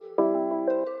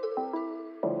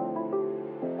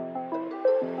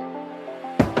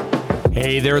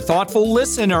Hey there, thoughtful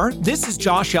listener. This is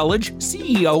Josh Elledge,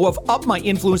 CEO of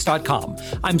UpMyInfluence.com.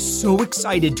 I'm so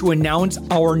excited to announce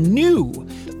our new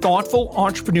Thoughtful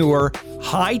Entrepreneur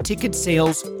high-ticket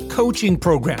sales coaching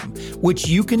program, which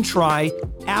you can try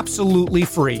absolutely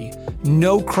free.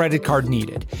 No credit card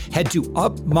needed. Head to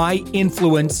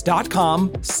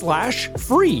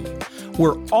UpMyInfluence.com/free.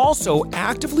 We're also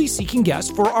actively seeking guests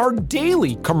for our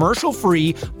daily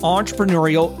commercial-free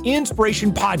entrepreneurial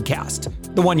inspiration podcast,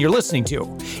 the one you're listening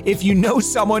to. If you know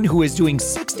someone who is doing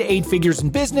 6 to 8 figures in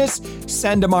business,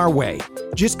 send them our way.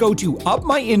 Just go to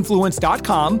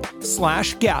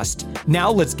UpMyInfluence.com/guest.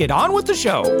 Now let's get on with the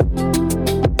show.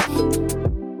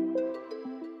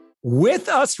 With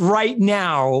us right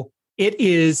now, it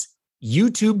is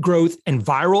YouTube growth and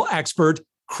viral expert,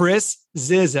 Chris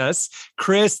Zissis.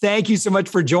 Chris, thank you so much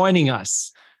for joining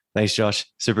us. Thanks, Josh.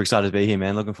 Super excited to be here,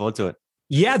 man. Looking forward to it.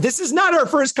 Yeah, this is not our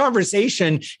first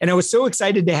conversation, and I was so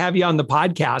excited to have you on the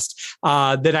podcast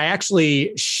that I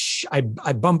actually I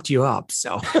bumped you up.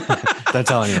 So don't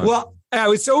tell anyone. Well, I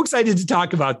was so excited to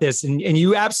talk about this, and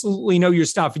you absolutely know your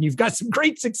stuff, and you've got some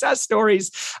great success stories.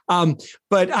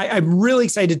 But I'm really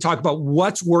excited to talk about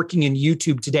what's working in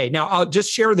YouTube today. Now, I'll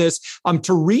just share this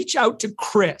to reach out to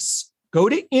Chris. Go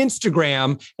to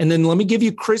Instagram, and then let me give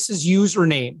you Chris's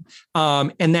username.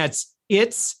 And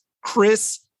it's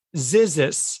Chris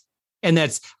Zissis, and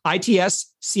that's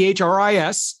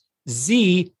ITSCHRISZISSIS.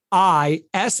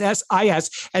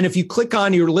 And if you click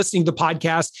on, you're listening to the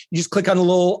podcast, you just click on the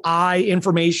little I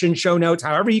information, show notes,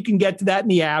 however you can get to that in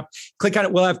the app. Click on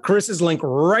it. We'll have Chris's link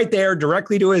right there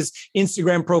directly to his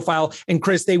Instagram profile. And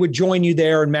Chris, they would join you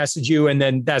there and message you. And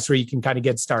then that's where you can kind of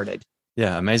get started.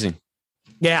 Yeah, amazing.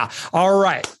 Yeah. All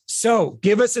right. So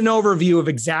give us an overview of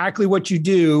exactly what you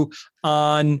do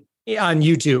on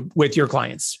YouTube with your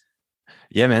clients.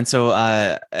 Yeah, man. So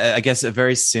I guess a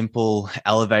very simple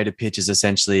elevator pitch is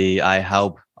essentially I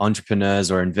help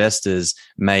entrepreneurs or investors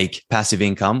make passive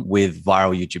income with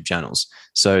viral YouTube channels.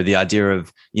 So the idea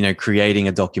of, creating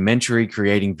a documentary,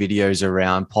 creating videos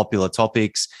around popular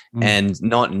topics and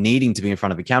not needing to be in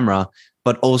front of a camera,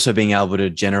 but also being able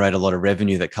to generate a lot of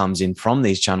revenue that comes in from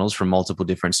these channels from multiple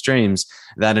different streams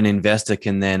that an investor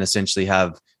can then essentially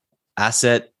have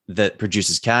asset that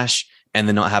produces cash, and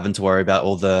they're not having to worry about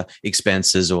all the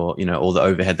expenses or, all the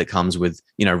overhead that comes with,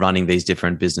 running these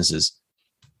different businesses.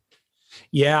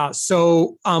 Yeah.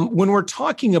 So when we're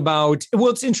talking about,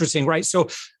 it's interesting, right? So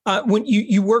when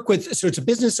you work with, so it's a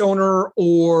business owner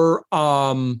or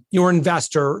you're an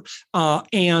investor.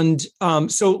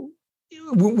 So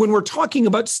when we're talking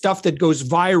about stuff that goes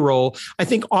viral, I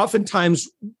think oftentimes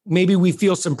maybe we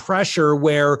feel some pressure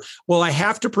where, well, I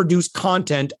have to produce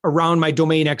content around my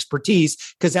domain expertise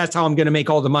because that's how I'm going to make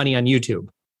all the money on YouTube.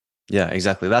 Yeah,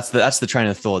 exactly. That's the train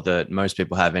of thought that most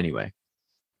people have anyway.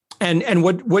 And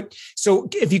so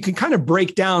if you can kind of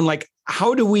break down, like,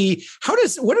 what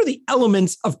are the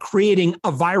elements of creating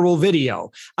a viral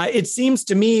video? It seems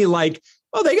to me like,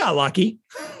 well, they got lucky.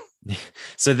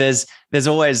 So there's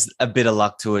always a bit of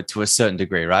luck to it to a certain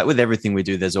degree, right? With everything we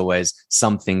do, there's always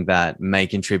something that may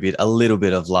contribute a little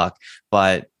bit of luck.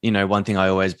 But, one thing I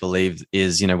always believe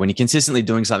is, when you're consistently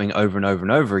doing something over and over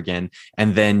and over again,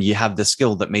 and then you have the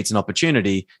skill that meets an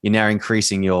opportunity, you're now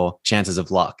increasing your chances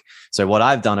of luck. So what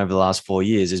I've done over the last 4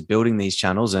 years is building these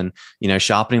channels and,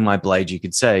 sharpening my blade, you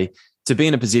could say, to be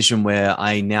in a position where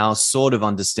I now sort of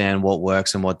understand what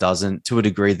works and what doesn't to a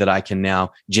degree that I can now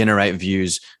generate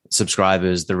views,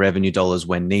 subscribers, the revenue dollars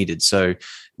when needed. So,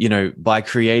 by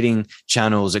creating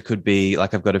channels, it could be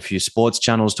like I've got a few sports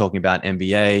channels talking about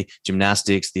NBA,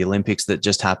 gymnastics, the Olympics that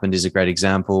just happened is a great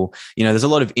example. There's a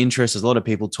lot of interest. There's a lot of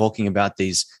people talking about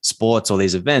these sports or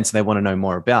these events. And they want to know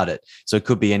more about it. So it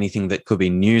could be anything that could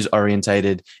be news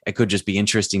orientated. It could just be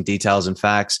interesting details and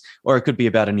facts, or it could be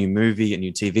about a new movie, a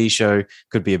new TV show. It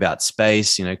could be about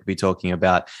space. It could be talking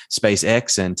about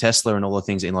SpaceX and Tesla and all the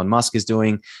things Elon Musk is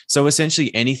doing. So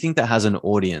essentially anything that has an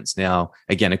audience. Now,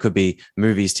 again, it could be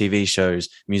movies, TV shows,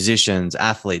 musicians,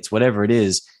 athletes, whatever it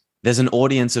is. There's an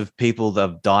audience of people that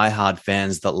have diehard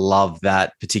fans that love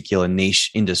that particular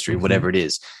niche industry, whatever it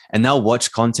is. And they'll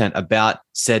watch content about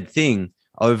said thing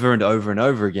over and over and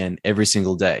over again every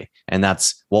single day. And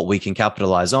that's what we can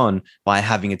capitalize on by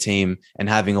having a team and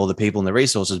having all the people and the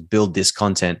resources build this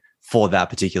content for that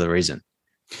particular reason.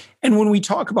 And when we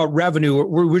talk about revenue,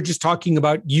 we're just talking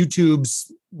about YouTube's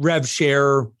rev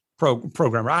share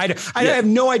program. Right? I have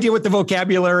no idea what the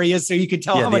vocabulary is, so you can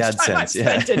tell how much time I've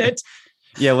spent in it.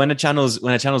 Yeah, when a channel's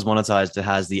monetized, it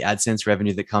has the AdSense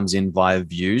revenue that comes in via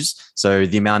views. So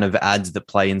the amount of ads that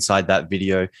play inside that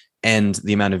video and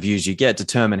the amount of views you get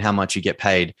determine how much you get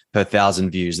paid per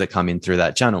 1,000 views that come in through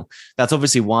that channel. That's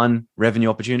obviously one revenue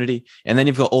opportunity. And then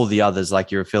you've got all the others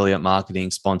like your affiliate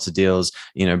marketing, sponsor deals,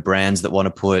 brands that want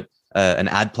to put an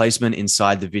ad placement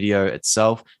inside the video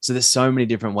itself. So there's so many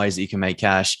different ways that you can make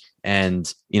cash.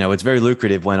 And, it's very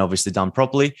lucrative when obviously done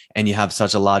properly, and you have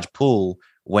such a large pool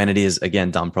when it is,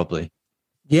 again, done properly.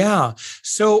 Yeah.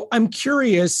 So I'm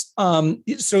curious.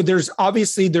 So there's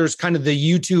kind of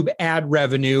the YouTube ad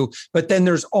revenue, but then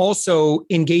there's also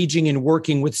engaging and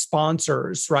working with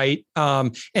sponsors, right?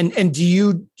 And do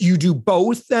you do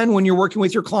both then when you're working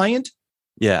with your client?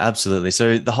 Yeah, absolutely.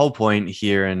 So the whole point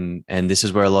here, and this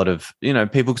is where a lot of,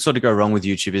 people sort of go wrong with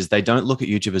YouTube, is they don't look at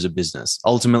YouTube as a business.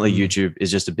 Ultimately, YouTube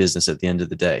is just a business at the end of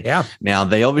the day. Yeah. Now,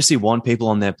 they obviously want people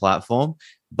on their platform,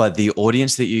 but the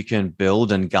audience that you can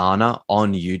build and garner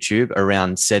on YouTube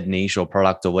around said niche or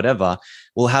product or whatever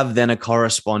will have then a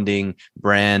corresponding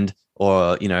brand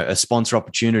or, a sponsor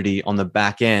opportunity on the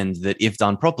back end that, if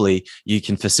done properly, you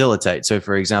can facilitate. So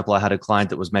for example, I had a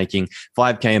client that was making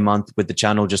 $5K a month with the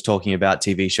channel, just talking about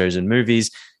TV shows and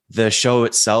movies. The show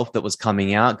itself that was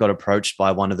coming out got approached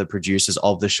by one of the producers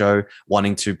of the show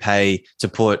wanting to pay to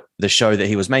put the show that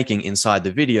he was making inside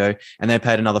the video, and they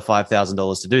paid another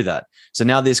 $5,000 to do that. So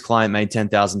now this client made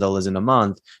 $10,000 in a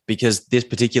month because this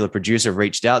particular producer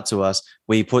reached out to us.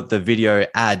 We put the video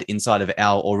ad inside of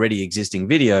our already existing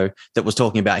video that was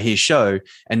talking about his show,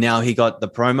 and now he got the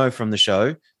promo from the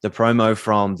show, the promo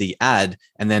from the ad,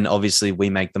 and then obviously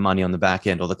we make the money on the back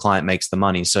end, or the client makes the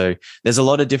money. So there's a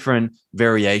lot of different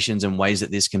variations and ways that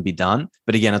this can be done.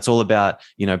 But again, it's all about,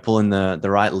 pulling the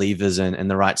right levers and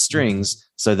the right strings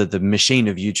so that the machine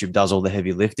of YouTube does all the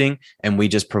heavy lifting, and we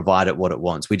just provide it what it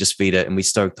wants. We just feed it and we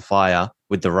stoke the fire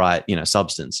with the right,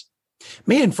 substance.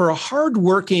 Man, for a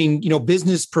hardworking,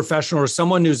 business professional, or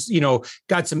someone who's,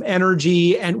 got some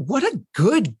energy, and what a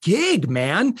good gig,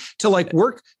 man, to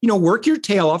work your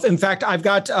tail off. In fact, I've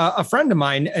got a friend of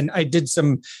mine, and I did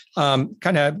some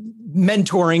kind of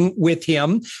mentoring with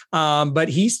him, but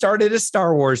he started a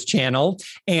Star Wars channel,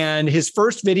 and his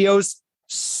first videos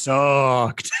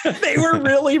sucked. They were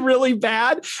really, really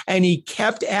bad. And he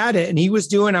kept at it. And he was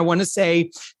doing, I want to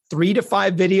say, 3 to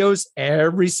 5 videos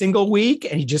every single week.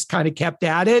 And he just kind of kept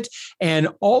at it. And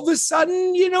all of a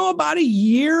sudden, about a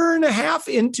year and a half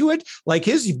into it,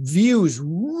 his views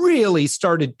really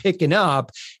started picking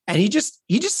up, and he just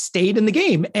stayed in the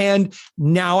game. And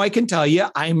now I can tell you,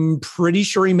 I'm pretty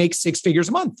sure he makes 6 figures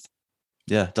a month.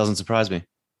 Yeah. Doesn't surprise me.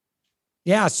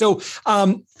 Yeah. So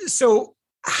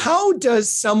how does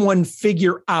someone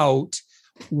figure out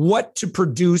what to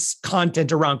produce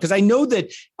content around? Because I know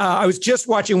that I was just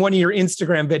watching one of your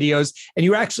Instagram videos, and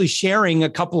you're actually sharing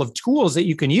a couple of tools that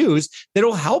you can use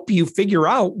that'll help you figure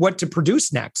out what to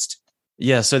produce next.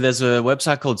 Yeah. So there's a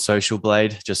website called Social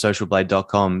Blade, just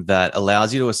socialblade.com, that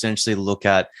allows you to essentially look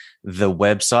at the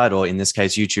website, or in this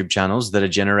case, YouTube channels that are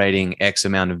generating X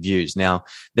amount of views. Now,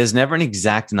 there's never an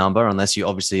exact number unless you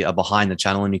obviously are behind the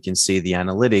channel and you can see the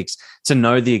analytics to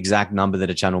know the exact number that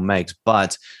a channel makes.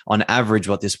 But on average,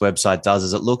 what this website does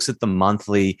is it looks at the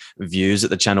monthly views that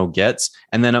the channel gets,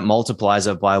 and then it multiplies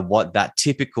it by what that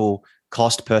typical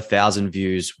cost per 1,000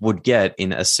 views would get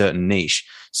in a certain niche.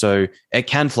 So it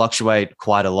can fluctuate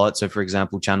quite a lot. So for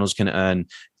example, channels can earn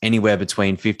anywhere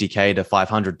between 50K to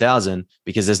 500,000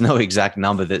 because there's no exact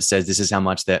number that says this is how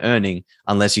much they're earning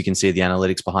unless you can see the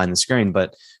analytics behind the screen.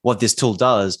 But what this tool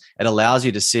does, it allows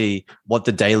you to see what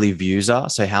the daily views are.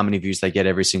 So how many views they get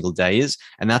every single day is.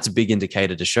 And that's a big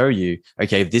indicator to show you,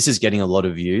 okay, if this is getting a lot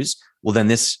of views, well, then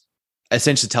this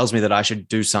essentially tells me that I should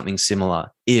do something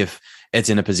similar if it's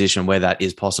in a position where that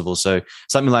is possible. So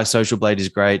something like Social Blade is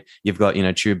great. You've got,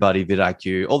 TubeBuddy,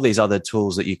 vidIQ, all these other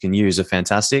tools that you can use are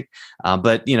fantastic.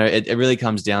 But, it really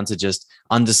comes down to just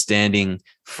understanding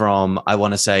from, I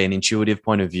want to say, an intuitive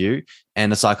point of view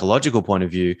and a psychological point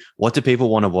of view. What do people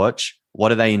want to watch?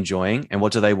 What are they enjoying? And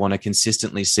what do they want to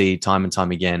consistently see time and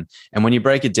time again? And when you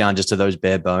break it down just to those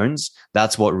bare bones,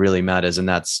 that's what really matters. And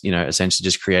that's, essentially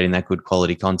just creating that good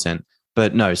quality content.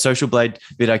 But no, Social Blade,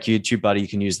 vidIQ, TubeBuddy, you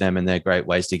can use them, and they're great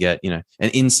ways to get, an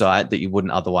insight that you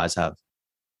wouldn't otherwise have.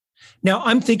 Now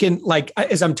I'm thinking,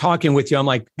 as I'm talking with you, I'm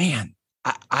like, man,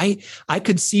 I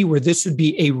could see where this would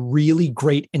be a really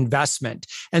great investment.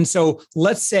 And so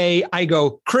let's say I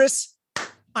go, Chris,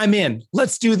 I'm in.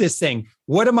 Let's do this thing.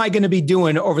 What am I going to be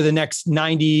doing over the next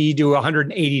 90 to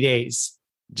 180 days?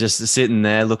 Just sitting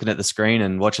there looking at the screen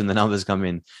and watching the numbers come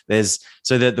in.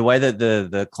 The way that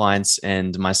the clients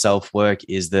and myself work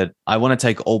is that I want to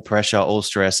take all pressure, all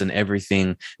stress, and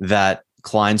everything that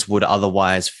clients would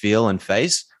otherwise feel and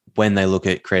face when they look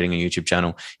at creating a YouTube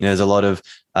channel. There's a lot of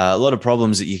a lot of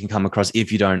problems that you can come across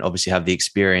if you don't obviously have the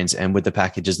experience. And with the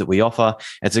packages that we offer,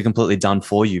 it's a completely done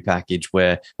for you package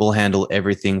where we'll handle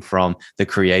everything from the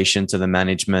creation to the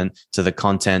management, to the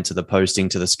content, to the posting,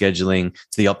 to the scheduling,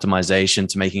 to the optimization,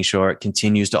 to making sure it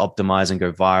continues to optimize and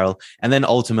go viral, and then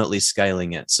ultimately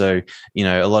scaling it. So,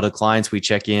 a lot of clients, we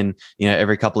check in,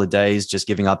 every couple of days, just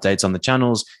giving updates on the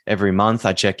channels. Every month,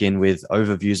 I check in with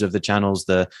overviews of the channels,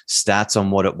 the stats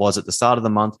on what it was at the start of the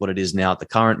month, what it is now at the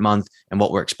current month, and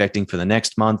what we're expecting for the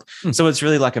next month. So it's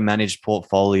really like a managed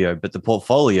portfolio, but the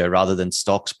portfolio, rather than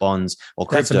stocks, bonds, or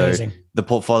crypto, the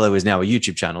portfolio is now a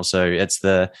YouTube channel. So it's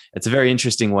a very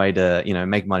interesting way to,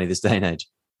 make money this day and age.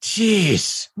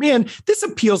 Jeez, man, this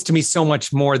appeals to me so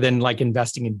much more than like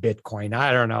investing in Bitcoin.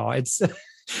 I don't know. It's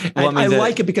well, I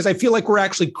like it because I feel like we're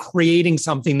actually creating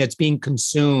something that's being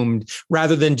consumed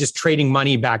rather than just trading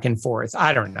money back and forth.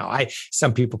 I don't know.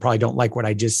 Some people probably don't like what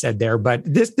I just said there, but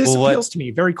this appeals to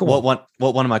me. Very cool. What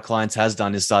one of my clients has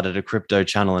done is started a crypto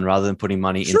channel, and rather than putting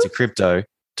money into crypto,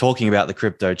 talking about the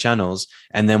crypto channels.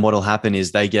 And then what'll happen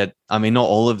is they get, not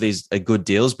all of these are good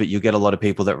deals, but you get a lot of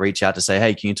people that reach out to say,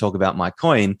 hey, can you talk about my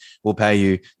coin? We'll pay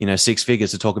you, 6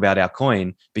 figures to talk about our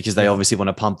coin, because they obviously want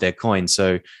to pump their coin.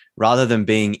 So rather than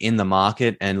being in the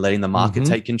market and letting the market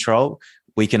take control,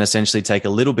 we can essentially take a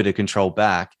little bit of control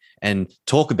back and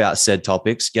talk about said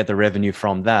topics, get the revenue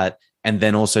from that, and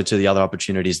then also to the other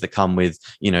opportunities that come with,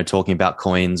 talking about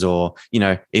coins or,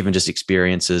 even just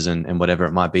experiences and whatever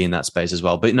it might be in that space as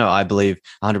well. But no, I believe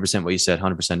 100% what you said,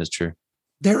 100% is true.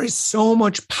 There is so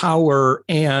much power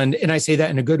and I say that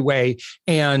in a good way,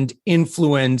 and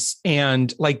influence,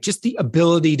 and like just the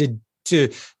ability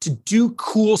to do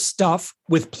cool stuff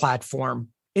with platform.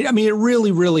 It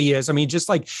really, really is. Just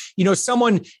like,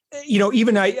 someone,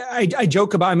 even I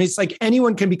joke about, it's like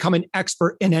anyone can become an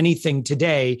expert in anything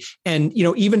today. And,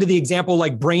 even to the example,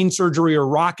 like brain surgery or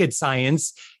rocket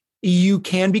science, you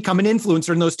can become an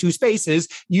influencer in those two spaces.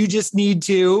 You just need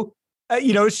to,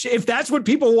 if that's what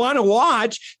people want to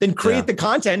watch, then create the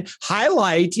content,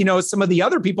 highlight, some of the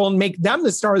other people and make them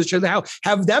the star of the show.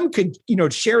 Have them could,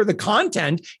 share the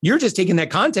content. You're just taking that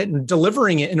content and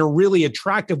delivering it in a really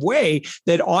attractive way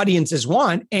that audiences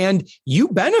want, and you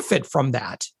benefit from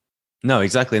that. No,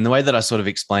 exactly. And the way that I sort of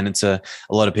explain it to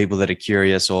a lot of people that are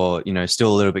curious or,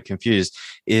 still a little bit confused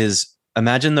is,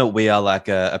 imagine that we are like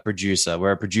a producer.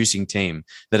 We're a producing team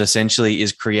that essentially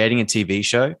is creating a TV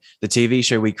show. The TV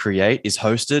show we create is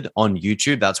hosted on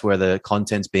YouTube. That's where the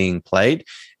content's being played.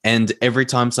 And every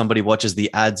time somebody watches the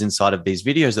ads inside of these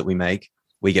videos that we make,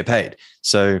 we get paid.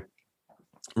 So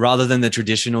rather than the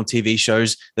traditional TV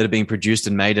shows that are being produced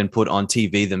and made and put on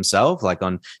TV themselves, like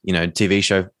on, TV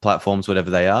show platforms, whatever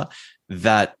they are,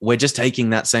 that we're just taking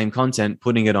that same content,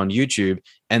 putting it on YouTube,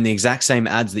 and the exact same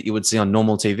ads that you would see on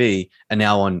normal TV are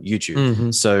now on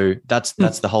YouTube. So that's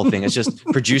the whole thing. It's just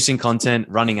producing content,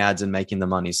 running ads, and making the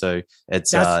money. So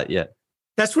it's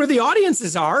that's where the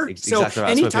audiences are. Exactly so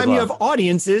right. Anytime you have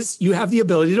audiences, you have the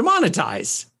ability to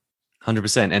monetize.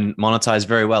 100%, and monetize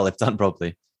very well if done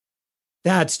properly.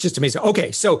 That's just amazing.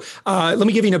 Okay, so let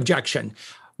me give you an objection.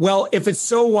 Well, if it's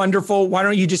so wonderful, why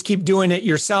don't you just keep doing it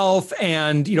yourself?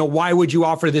 And, why would you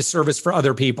offer this service for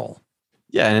other people?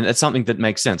 Yeah. And it's something that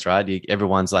makes sense, right?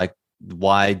 Everyone's like,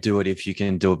 why do it if you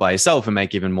can do it by yourself and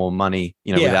make even more money,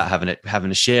 without having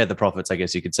to share the profits, I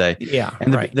guess you could say. Yeah.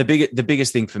 And the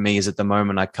biggest thing for me is at the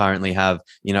moment, I currently have,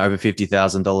 over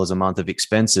 $50,000 a month of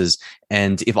expenses.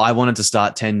 And if I wanted to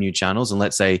start 10 new channels, and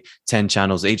let's say 10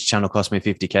 channels, each channel cost me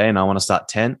 $50K, and I want to start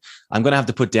 10, I'm going to have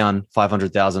to put down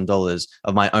 $500,000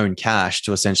 of my own cash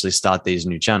to essentially start these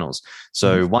new channels.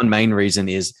 So one main reason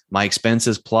is my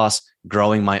expenses plus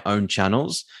growing my own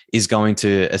channels is going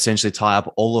to essentially tie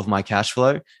up all of my cash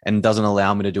flow and doesn't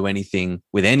allow me to do anything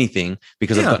with anything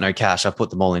because I've got no cash. I've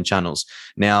put them all in channels.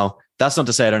 Now, that's not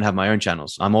to say I don't have my own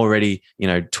channels. I'm already,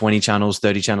 20 channels,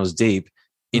 30 channels deep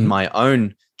in my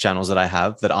own channels that I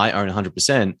have that I own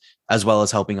 100%, as well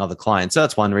as helping other clients. So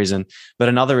that's one reason. But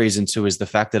another reason too is the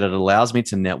fact that it allows me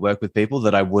to network with people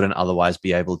that I wouldn't otherwise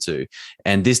be able to.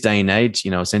 And this day and age,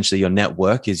 essentially your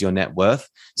network is your net worth.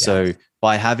 Yes. So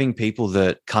by having people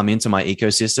that come into my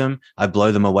ecosystem, I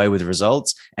blow them away with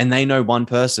results, and they know one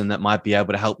person that might be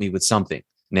able to help me with something.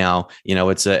 Now,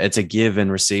 it's a give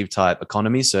and receive type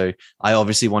economy. So I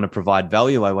obviously want to provide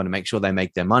value. I want to make sure they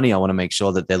make their money. I want to make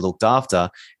sure that they're looked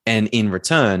after. And in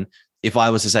return, if I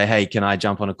was to say, hey, can I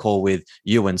jump on a call with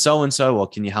you and so, or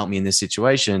can you help me in this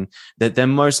situation? That they're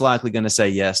most likely going to say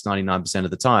yes 99%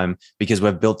 of the time, because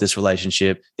we've built this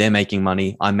relationship. They're making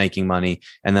money, I'm making money,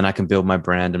 and then I can build my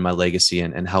brand and my legacy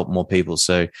and help more people.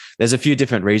 So there's a few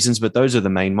different reasons, but those are the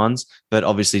main ones. But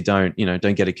obviously don't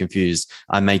get it confused.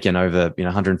 I'm making over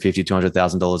 $150,000,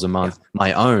 $200,000 a month,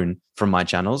 my own, from my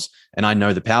channels. And I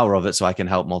know the power of it, so I can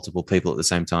help multiple people at the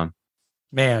same time.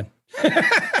 Man.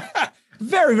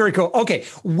 Very, very cool. Okay.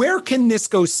 Where can this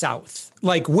go south?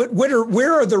 Like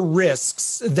where are the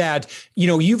risks that,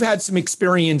 you've had some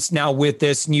experience now with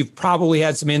this, and you've probably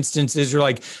had some instances you're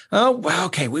like, oh, well,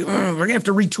 okay, we're going to have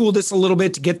to retool this a little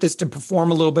bit to get this to perform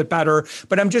a little bit better.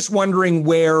 But I'm just wondering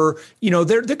where,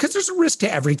 because there's a risk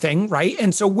to everything, right?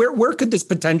 And so where could this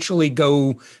potentially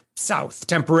go south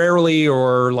temporarily,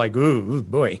 or like, ooh,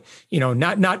 boy,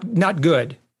 not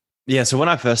good? Yeah. So when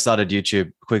I first started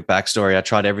YouTube, quick backstory, I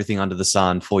tried everything under the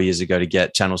sun 4 years ago to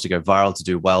get channels to go viral, to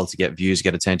do well, to get views,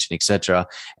 get attention, etc.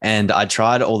 And I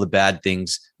tried all the bad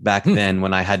things back then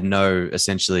when I had no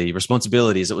essentially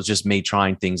responsibilities. It was just me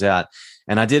trying things out.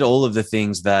 And I did all of the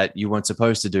things that you weren't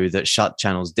supposed to do, that shut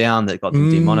channels down, that got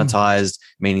them demonetized,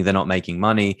 meaning they're not making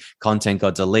money. Content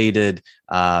got deleted.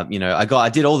 I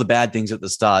did all the bad things at the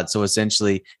start. So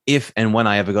essentially, if and when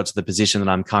I ever got to the position that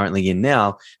I'm currently in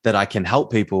now, that I can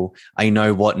help people, I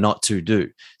know what not to do.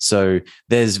 So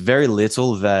there's very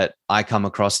little that I come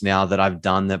across now that I've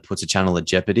done that puts a channel at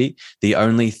jeopardy. The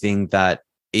only thing that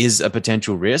is a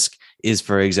potential risk is,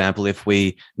 for example, if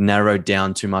we narrowed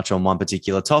down too much on one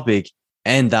particular topic,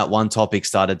 and that one topic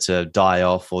started to die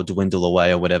off or dwindle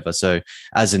away or whatever. So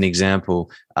as an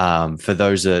example, for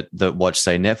those that watch,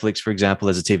 say, Netflix, for example,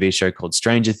 there's a TV show called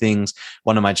Stranger Things.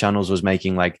 One of my channels was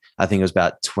making I think it was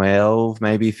about $12,000,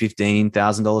 maybe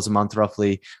 $15,000 a month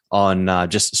roughly on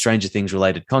just Stranger Things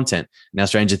related content. Now,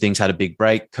 Stranger Things had a big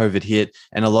break, COVID hit,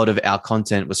 and a lot of our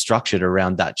content was structured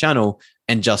around that channel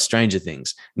and just Stranger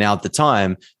Things. Now, at the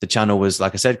time, the channel was,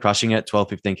 like I said, crushing it, 12,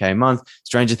 15K a month.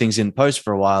 Stranger Things didn't post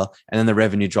for a while, and then the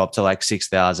revenue dropped to like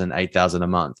 6,000, 8,000 a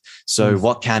month. So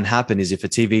what can happen is if a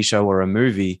TV show or a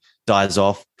movie dies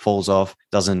off, falls off,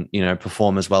 doesn't,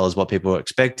 perform as well as what people are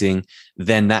expecting,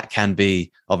 then that can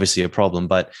be obviously a problem.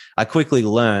 But I quickly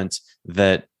learned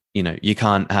that you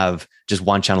can't have just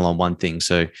one channel on one thing.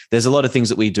 So there's a lot of things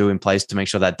that we do in place to make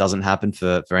sure that doesn't happen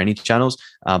for any channels.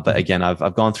 But again,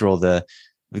 I've gone through all the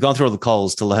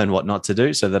calls to learn what not to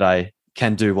do so that I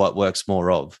can do what works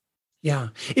more of. Yeah.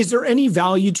 Is there any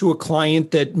value to a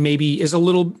client that maybe is a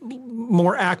little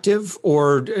more active,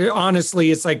 or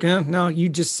honestly, it's like, no, you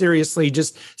just seriously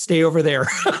just stay over there.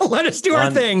 Let us do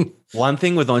our thing. One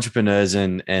thing with entrepreneurs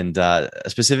and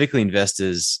specifically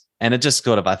investors, and it just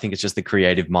I think it's just the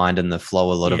creative mind and the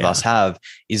flow a lot of us have,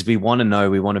 is we want to know,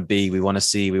 we want to be, we want to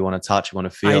see, we want to touch, we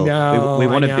want to feel. We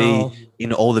want to be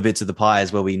in all the bits of the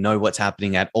pies where we know what's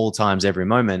happening at all times, every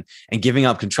moment. And giving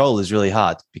up control is really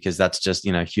hard, because that's just,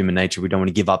 human nature. We don't want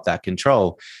to give up that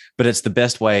control. But it's the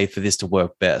best way for this to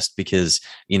work best, because,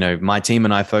 my team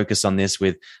and I focus on this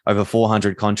with over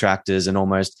 400 contractors and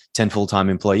almost 10 full-time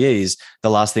employees.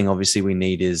 The last thing obviously we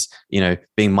need is,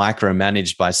 being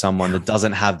micromanaged by someone that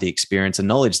doesn't have the experience and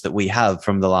knowledge that we have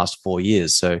from the last 4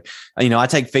 years. So, I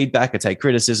take feedback, I take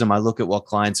criticism, I look at what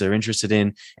clients are interested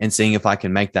in and seeing if I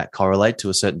can make that correlate to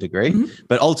a certain degree.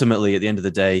 But ultimately, at the end of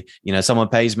the day, someone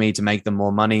pays me to make them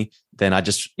more money, then I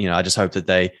just hope that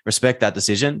they respect that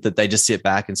decision, that they just sit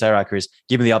back and say, all right, Chris,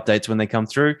 give me the updates when they come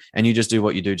through, and you just do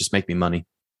what you do. Just make me money.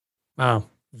 Wow.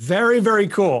 Very, very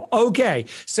cool. Okay.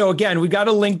 So again, we got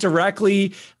a link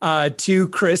directly to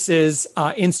Chris's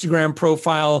Instagram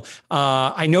profile.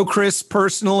 I know Chris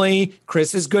personally.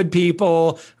 Chris is good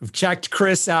people. I've checked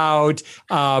Chris out.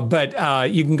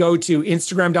 But you can go to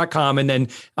Instagram.com, and then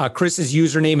Chris's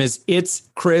username is It's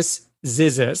Chris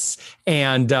Zissis.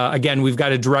 And again, we've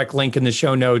got a direct link in the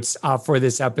show notes for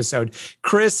this episode.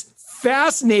 Chris,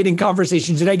 fascinating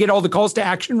conversation. Did I get all the calls to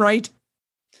action right?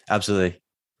 Absolutely.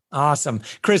 Awesome.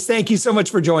 Chris, thank you so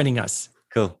much for joining us.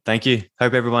 Cool. Thank you.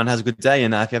 Hope everyone has a good day.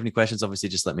 And if you have any questions, obviously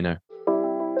just let me know.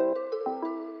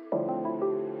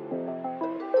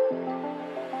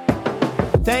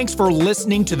 Thanks for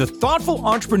listening to the Thoughtful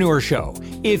Entrepreneur Show.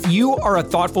 If you are a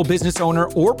thoughtful business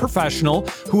owner or professional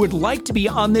who would like to be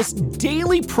on this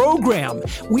daily program,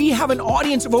 we have an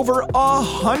audience of over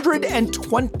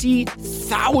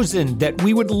 120,000 that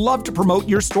we would love to promote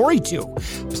your story to.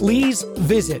 Please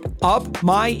visit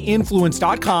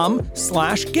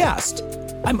upmyinfluence.com/guest.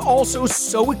 I'm also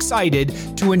so excited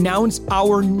to announce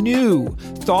our new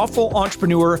Thoughtful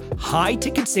Entrepreneur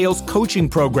high-ticket sales coaching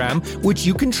program, which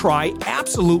you can try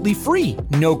absolutely free.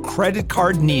 No credit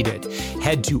card needed.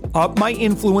 Head to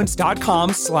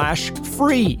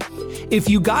upmyinfluence.com/free. If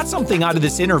you got something out of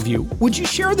this interview, would you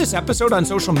share this episode on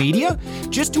social media?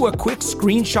 Just do a quick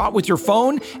screenshot with your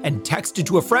phone and text it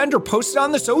to a friend or post it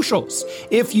on the socials.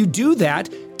 If you do that,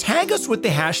 tag us with the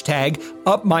hashtag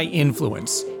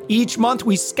UpMyInfluence. Each month,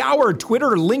 we scour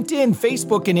Twitter, LinkedIn,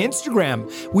 Facebook, and Instagram.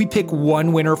 We pick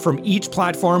one winner from each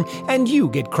platform, and you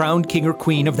get crowned king or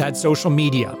queen of that social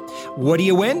media. What do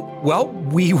you win? Well,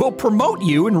 we will promote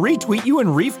you and retweet you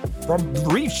and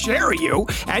reshare you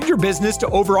and your business to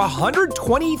over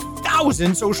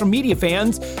 120,000 social media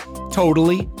fans,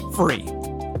 totally free.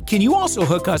 Can you also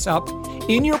hook us up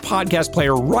in your podcast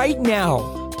player right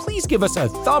now? Please give us a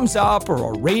thumbs up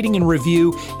or a rating and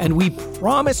review, and we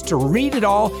promise to read it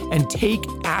all and take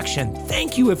action.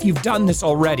 Thank you if you've done this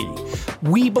already.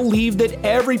 We believe that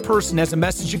every person has a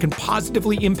message that can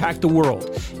positively impact the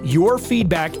world. Your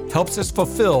feedback helps us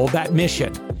fulfill that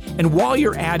mission. And while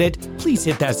you're at it, please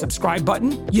hit that subscribe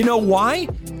button. You know why?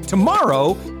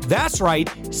 Tomorrow, that's right,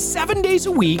 7 days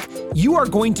a week, you are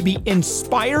going to be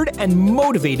inspired and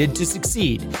motivated to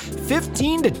succeed.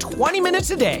 15 to 20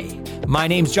 minutes a day. My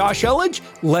name's Josh Elledge.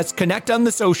 Let's connect on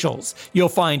the socials. You'll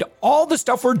find all the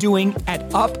stuff we're doing at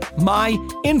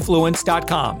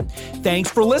upmyinfluence.com. Thanks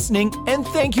for listening, and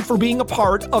thank you for being a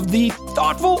part of the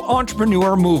Thoughtful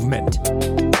Entrepreneur movement.